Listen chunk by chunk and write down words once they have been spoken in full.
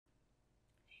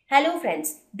Hello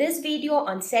friends, this video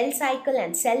on cell cycle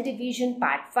and cell division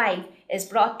part 5 is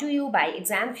brought to you by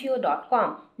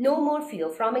examfear.com. No more fear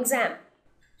from exam.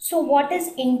 So what is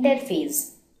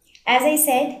interphase? As I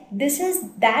said, this is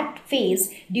that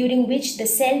phase during which the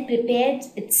cell prepares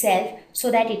itself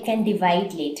so that it can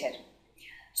divide later.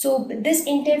 So this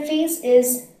interphase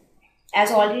is,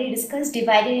 as already discussed,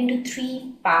 divided into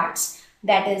three parts,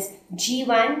 that is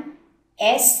G1,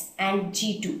 S and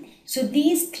G2. So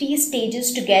these three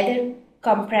stages together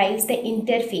comprise the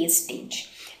interphase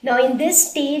stage. Now in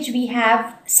this stage we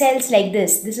have cells like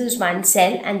this. This is one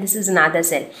cell and this is another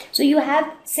cell. So you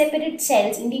have separate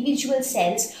cells, individual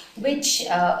cells which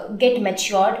get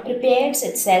matured, prepares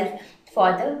itself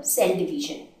for the cell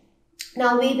division.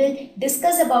 Now we will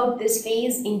discuss about this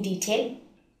phase in detail.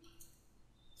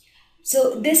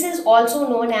 So this is also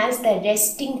known as the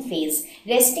resting phase.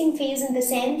 Resting phase in the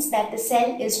sense that the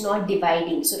cell is not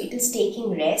dividing. So it is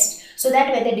taking rest so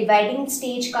that when the dividing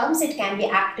stage comes, it can be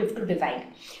active to divide.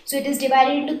 So it is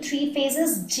divided into three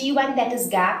phases. G1, that is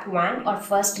gap 1 or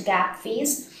first gap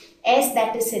phase. S,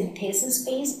 that is synthesis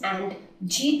phase, and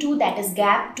G2, that is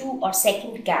gap 2 or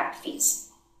second gap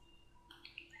phase.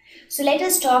 So let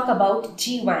us talk about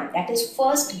G1, that is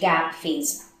first gap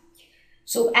phase.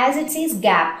 So as it says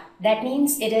gap, that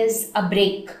means it is a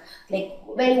break. Like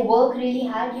when you work really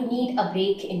hard, you need a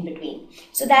break in between.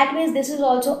 So that means this is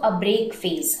also a break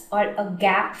phase or a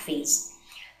gap phase.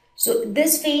 So in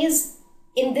this phase,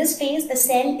 the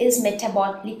cell is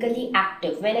metabolically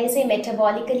active. When I say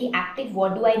metabolically active,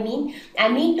 what do I mean? I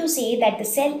mean to say that the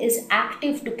cell is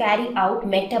active to carry out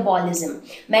metabolism.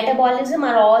 Metabolism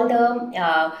are all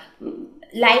the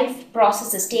life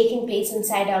processes taking place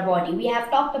inside our body. We have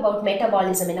talked about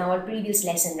metabolism in our previous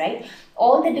lesson, right?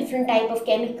 All the different type of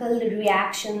chemical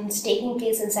reactions taking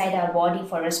place inside our body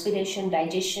for respiration,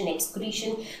 digestion,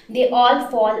 excretion, they all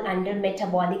fall under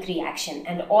metabolic reaction,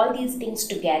 and all these things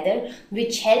together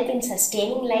which help in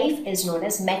sustaining life is known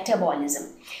as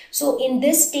metabolism. So in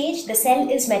this stage the cell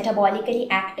is metabolically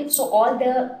active, so all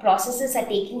the processes are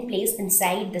taking place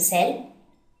inside the cell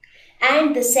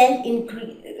and the cell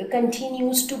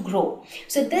continues to grow.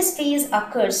 So this phase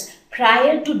occurs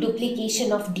prior to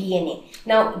duplication of DNA.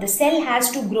 Now the cell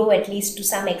has to grow at least to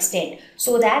some extent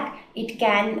so that it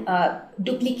can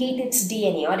duplicate its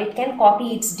DNA or it can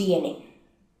copy its DNA.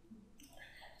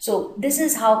 So this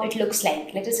is how it looks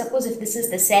like. Let us suppose if this is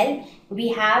the cell, we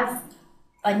have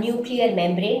a nuclear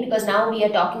membrane, because now we are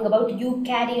talking about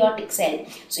eukaryotic cell.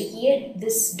 So here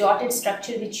this dotted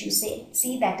structure which you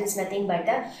see that is nothing but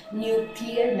a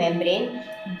nuclear membrane.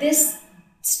 This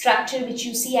structure which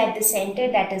you see at the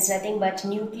center, that is nothing but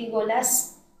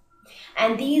nucleolus.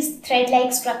 And these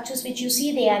thread-like structures which you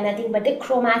see, they are nothing but the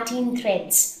chromatin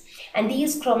threads. And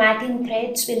these chromatin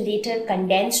threads will later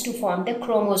condense to form the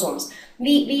chromosomes.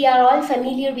 We are all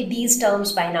familiar with these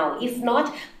terms by now. If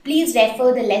not, please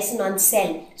refer the lesson on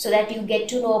cell so that you get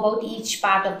to know about each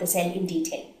part of the cell in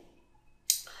detail.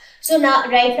 So now,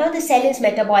 right now the cell is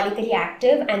metabolically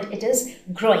active and it is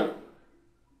growing.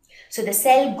 So the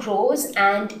cell grows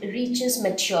and reaches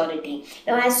maturity.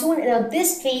 Now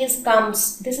this phase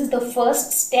comes, this is the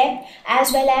first step,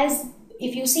 as well as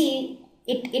if you see,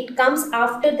 it comes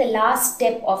after the last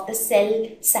step of the cell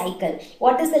cycle.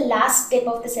 What is the last step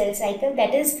of the cell cycle?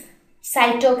 That is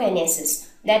cytokinesis.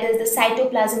 That is, the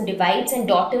cytoplasm divides and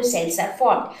daughter cells are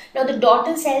formed. Now the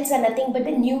daughter cells are nothing but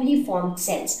the newly formed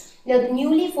cells. Now the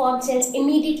newly formed cells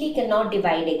immediately cannot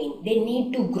divide again. They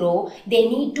need to grow, they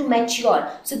need to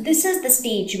mature. So this is the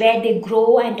stage where they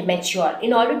grow and mature.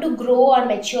 In order to grow or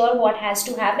mature, what has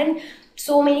to happen?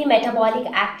 So many metabolic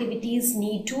activities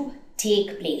need to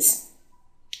take place.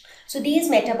 So these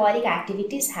metabolic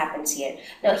activities happens here.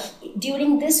 Now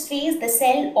during this phase, the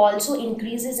cell also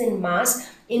increases in mass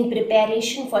in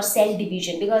preparation for cell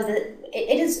division, because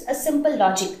it is a simple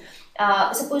logic.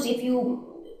 Suppose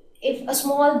if a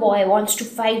small boy wants to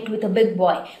fight with a big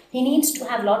boy, he needs to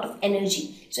have a lot of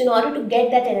energy. So in order to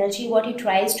get that energy, what he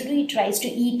tries to do, he tries to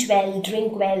eat well,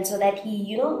 drink well, so that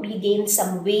he gains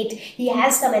some weight, he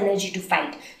has some energy to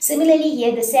fight. Similarly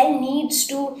here, the cell needs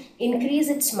to increase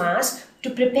its mass to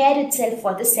prepare itself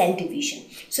for the cell division.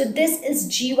 So this is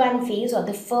G1 phase or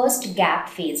the first gap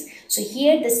phase. So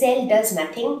here the cell does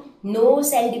nothing, no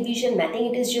cell division,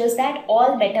 nothing. It is just that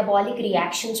all metabolic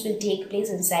reactions will take place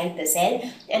inside the cell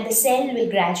and the cell will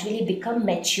gradually become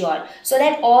mature so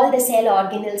that all the cell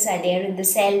organelles are there in the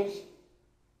cell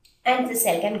and the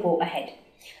cell can go ahead.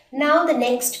 Now the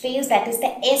next phase, that is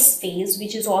the S phase,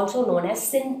 which is also known as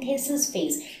synthesis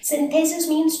phase. Synthesis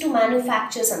means to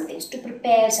manufacture something, to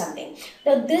prepare something.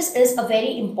 Now this is a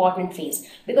very important phase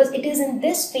because it is in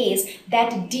this phase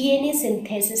that DNA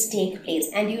synthesis takes place.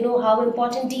 And you know how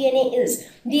important DNA is.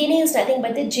 DNA is nothing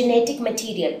but the genetic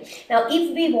material. Now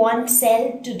if we want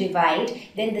cell to divide,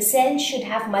 then the cell should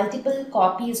have multiple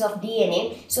copies of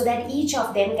DNA so that each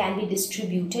of them can be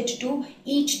distributed to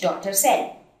each daughter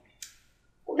cell.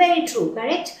 Very true,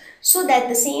 correct? So that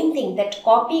the same thing, that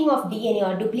copying of DNA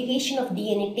or duplication of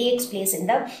DNA takes place in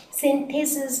the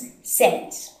synthesis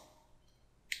cells,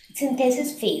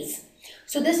 synthesis phase.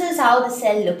 So this is how the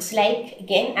cell looks like,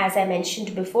 again, as I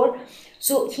mentioned before.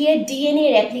 So here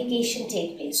DNA replication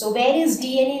takes place. So where is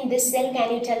DNA in this cell?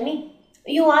 Can you tell me?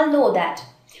 You all know that.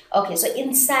 Okay, so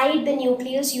inside the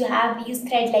nucleus you have these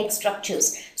thread-like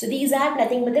structures. So these are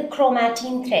nothing but the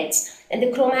chromatin threads. And the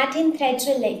chromatin threads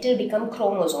will later become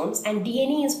chromosomes, and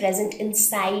DNA is present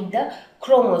inside the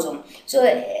chromosome. So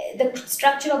the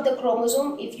structure of the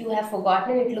chromosome, if you have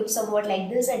forgotten, it looks somewhat like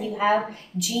this, and you have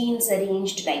genes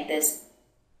arranged like this.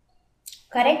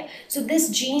 Correct? So this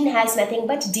gene has nothing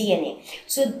but DNA.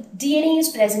 So DNA is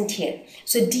present here.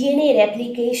 So DNA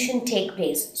replication take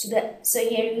place. So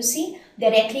here you see the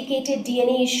replicated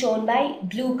DNA is shown by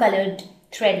blue colored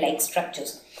thread-like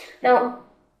structures. Now,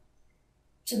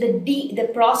 so the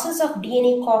process of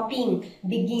DNA copying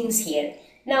begins here.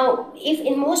 Now, if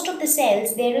in most of the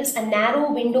cells there is a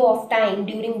narrow window of time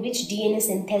during which DNA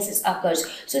synthesis occurs,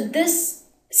 so this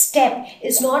step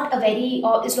is not of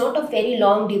very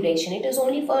long duration. It is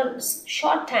only for a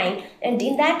short time, and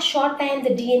in that short time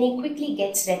the DNA quickly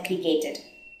gets replicated.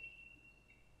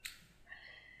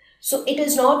 So it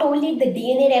is not only the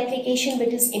DNA replication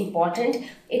which is important,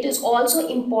 it is also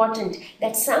important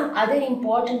that some other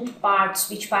important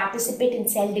parts which participate in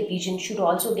cell division should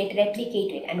also get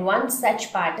replicated, and one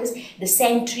such part is the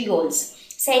centrioles.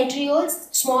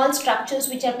 Centrioles, small structures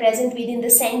which are present within the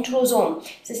centrosome.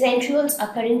 So centrioles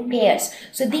occur in pairs.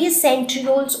 So these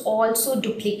centrioles also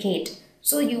duplicate.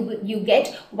 So you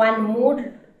get one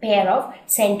more pair of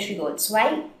centrioles.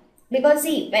 Why? Because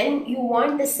see, when you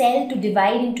want the cell to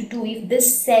divide into two, if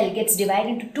this cell gets divided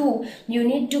into two, you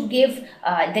need to give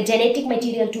the genetic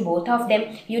material to both of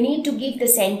them. You need to give the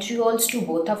centrioles to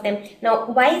both of them. Now,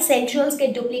 why centrioles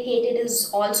get duplicated is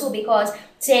also because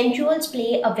centrioles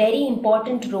play a very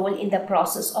important role in the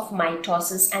process of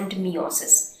mitosis and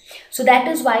meiosis. So that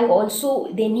is why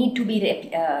also they need to be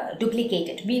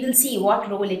duplicated. We will see what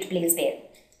role it plays there.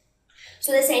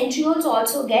 So the centrioles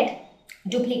also get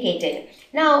duplicated.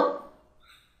 Now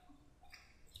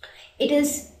it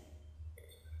is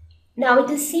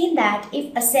seen that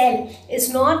if a cell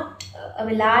is not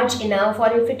large enough,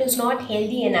 or if it is not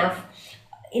healthy enough,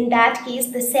 in that case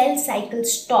the cell cycle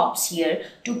stops here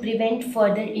to prevent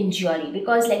further injury.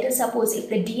 Because let us suppose if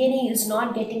the DNA is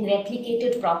not getting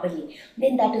replicated properly,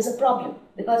 then that is a problem,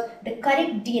 because the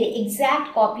correct DNA,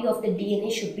 exact copy of the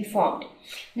DNA should be formed.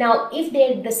 Now if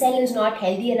the cell is not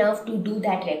healthy enough to do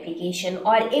that replication,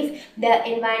 or if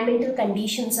the environmental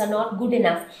conditions are not good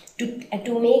enough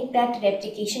to make that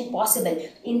replication possible,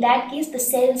 in that case the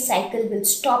cell cycle will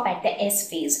stop at the S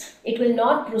phase. It will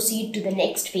not proceed to the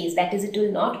next phase, that is, it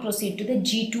will not proceed to the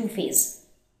G2 phase.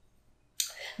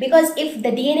 Because if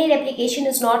the DNA replication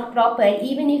is not proper,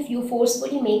 even if you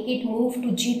forcefully make it move to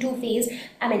G2 phase,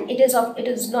 it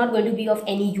is not going to be of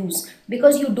any use,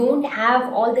 because you don't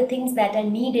have all the things that are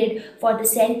needed for the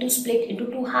cell to split into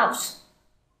two halves.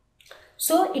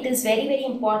 So it is very, very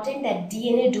important that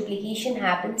DNA duplication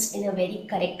happens in a very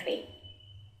correct way.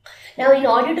 Now, in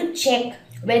order to check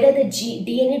whether the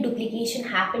DNA duplication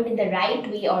happened in the right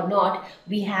way or not,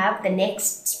 we have the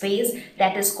next phase,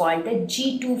 that is called the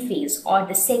G2 phase, or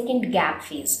the second gap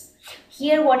phase.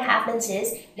 Here what happens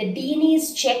is the DNA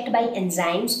is checked by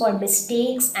enzymes for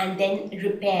mistakes and then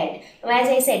repaired. Now, as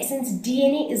I said, since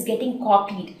DNA is getting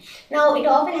copied, now it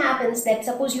often happens that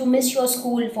suppose you miss your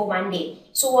school for one day.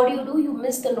 So what do? You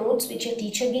miss the notes which your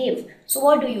teacher gave. So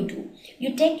what do?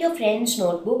 You take your friend's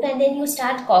notebook and then you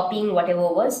start copying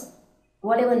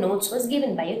whatever notes was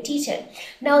given by your teacher.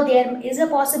 Now there is a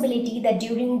possibility that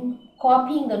during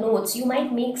copying the notes, you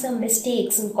might make some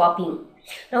mistakes in copying.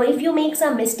 Now if you make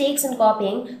some mistakes in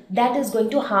copying, that is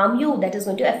going to harm you, that is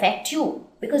going to affect you,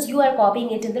 because you are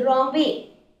copying it in the wrong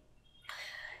way.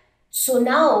 So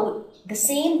now the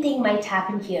same thing might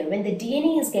happen here. When the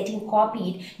DNA is getting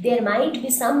copied, there might be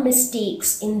some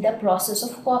mistakes in the process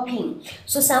of copying.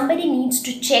 So somebody needs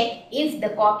to check if the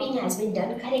copying has been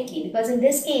done correctly, because in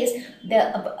this case,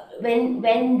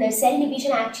 when the cell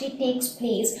division actually takes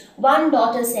place, one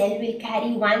daughter cell will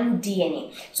carry one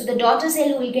DNA. So the daughter cell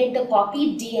who will get the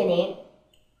copied DNA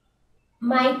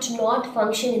might not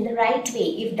function in the right way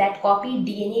if that copied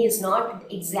DNA is not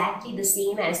exactly the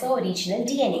same as the original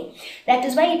DNA. That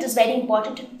is why it is very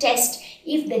important to test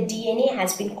if the DNA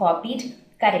has been copied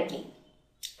correctly.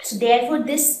 So therefore,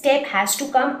 this step has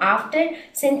to come after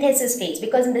synthesis phase,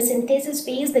 because in the synthesis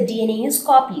phase, the DNA is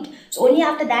copied. So only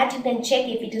after that you can check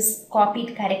if it is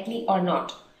copied correctly or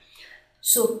not.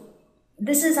 So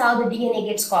this is how the DNA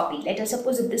gets copied. Let us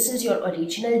suppose if this is your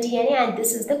original DNA and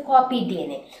this is the copied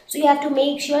DNA. So you have to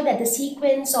make sure that the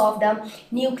sequence of the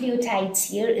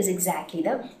nucleotides here is exactly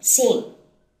the same.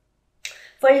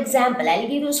 For example, I'll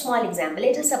give you a small example.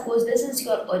 Let us suppose this is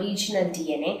your original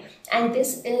DNA and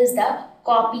this is the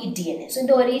copied DNA. So in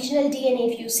the original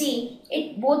DNA, if you see,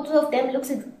 both of them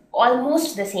looks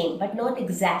almost the same, but not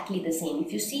exactly the same.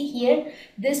 If you see here,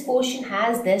 this portion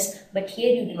has this, but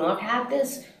here you do not have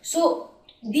this. So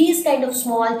these kind of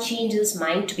small changes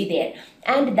might be there,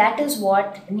 and that is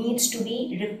what needs to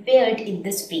be repaired in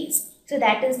this phase. So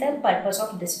that is the purpose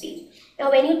of this phase. Now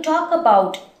when you talk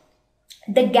about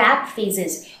the gap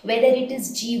phases, whether it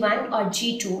is G1 or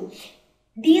G2,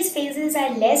 these phases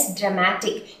are less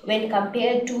dramatic when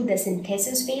compared to the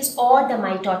synthesis phase or the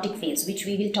mitotic phase, which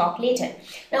we will talk later.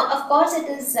 Now, of course, it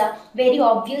is very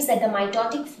obvious that the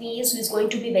mitotic phase is going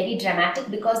to be very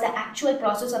dramatic because the actual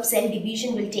process of cell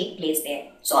division will take place there.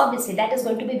 So obviously, that is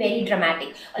going to be very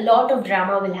dramatic. A lot of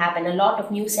drama will happen. A lot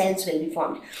of new cells will be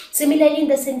formed. Similarly, in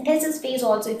the synthesis phase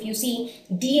also, if you see,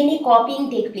 DNA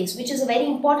copying take place, which is a very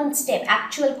important step.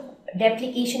 Actual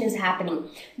replication is happening.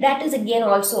 That is again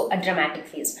also a dramatic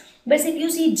phase. But if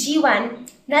you see G1,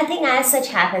 nothing as such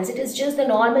happens. It is just the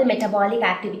normal metabolic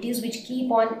activities which keep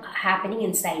on happening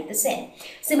inside the cell.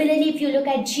 Similarly, if you look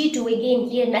at G2, again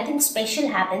here nothing special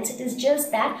happens. It is just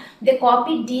that the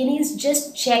copied DNA is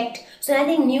just checked. So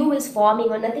nothing new is forming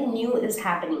or nothing new is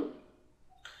happening.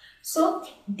 So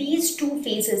these two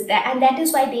phases, and that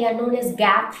is why they are known as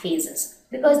gap phases,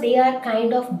 because they are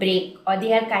kind of break or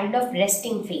they are kind of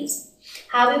resting phase.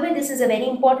 However, this is a very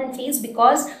important phase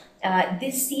because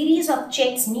this series of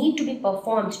checks need to be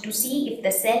performed to see if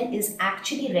the cell is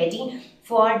actually ready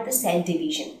for the cell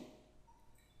division.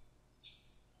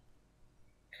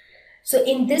 So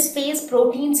in this phase,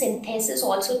 protein synthesis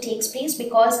also takes place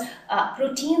because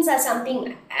proteins are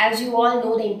something, as you all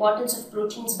know the importance of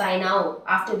proteins by now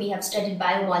after we have studied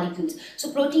biomolecules.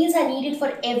 So proteins are needed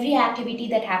for every activity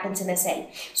that happens in a cell.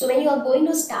 So when you are going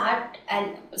to start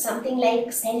something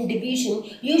like cell division,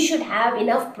 you should have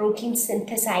enough protein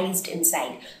synthesized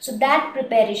inside. So that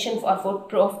preparation for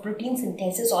protein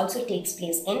synthesis also takes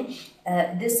place in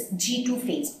this G2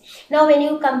 phase. Now when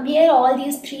you compare all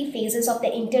these three phases of the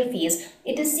interphase,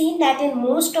 it is seen that in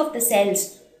most of the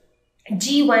cells,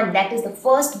 G1, that is the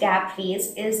first gap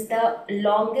phase, is the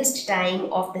longest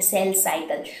time of the cell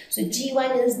cycle. So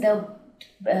G1 is the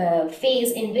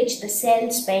phase in which the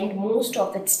cell spend most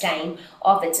of its time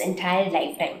of its entire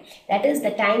lifetime. That is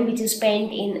the time which is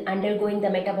spent in undergoing the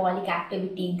metabolic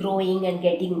activity, growing and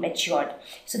getting matured.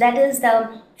 So that is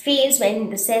the phase when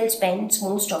the cell spends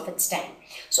most of its time.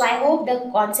 So I hope the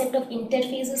concept of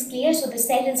interphase is clear. So the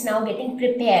cell is now getting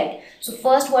prepared. So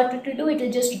first what it will do, it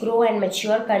will just grow and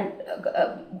mature,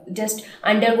 just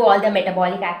undergo all the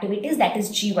metabolic activities, that is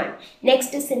G1.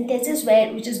 Next is synthesis,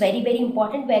 which is very, very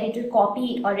important, where it will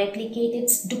copy or duplicate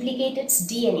its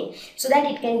DNA so that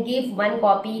it can give one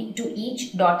copy to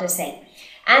each daughter cell.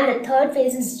 And the third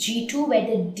phase is G2, where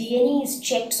the DNA is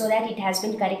checked so that it has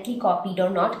been correctly copied or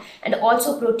not, and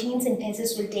also protein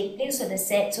synthesis will take place so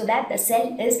that the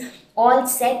cell is all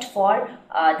set for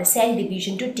the cell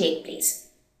division to take place.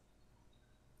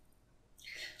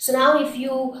 So now if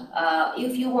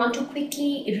you want to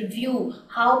quickly review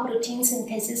how protein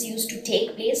synthesis used to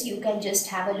take place, you can just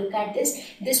have a look at this.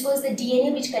 This was the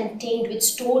DNA which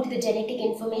stored the genetic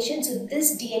information. So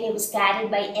this DNA was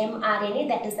carried by mRNA,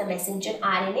 that is the messenger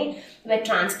RNA, where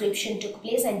transcription took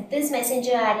place, and this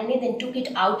messenger RNA then took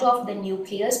it out of the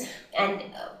nucleus and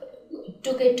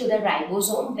took it to the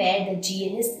ribosome,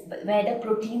 where the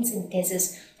protein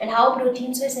synthesis, and how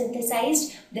proteins were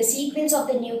synthesized. The sequence of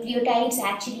the nucleotides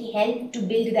actually helped to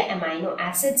build the amino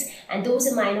acids, and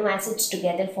those amino acids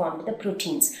together formed the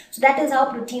proteins. So that is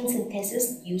how protein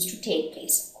synthesis used to take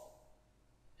place.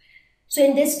 So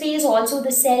in this phase also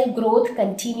the cell growth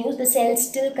continues. The cell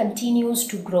still continues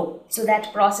to grow. So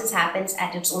that process happens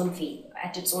at its own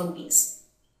at its own pace.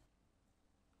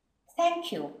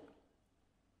 Thank you.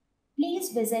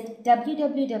 Please visit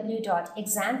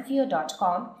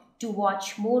www.examfear.com to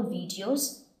watch more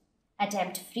videos,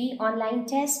 attempt free online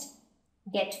test,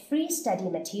 get free study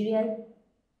material,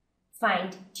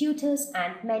 find tutors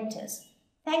and mentors.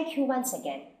 Thank you once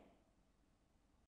again.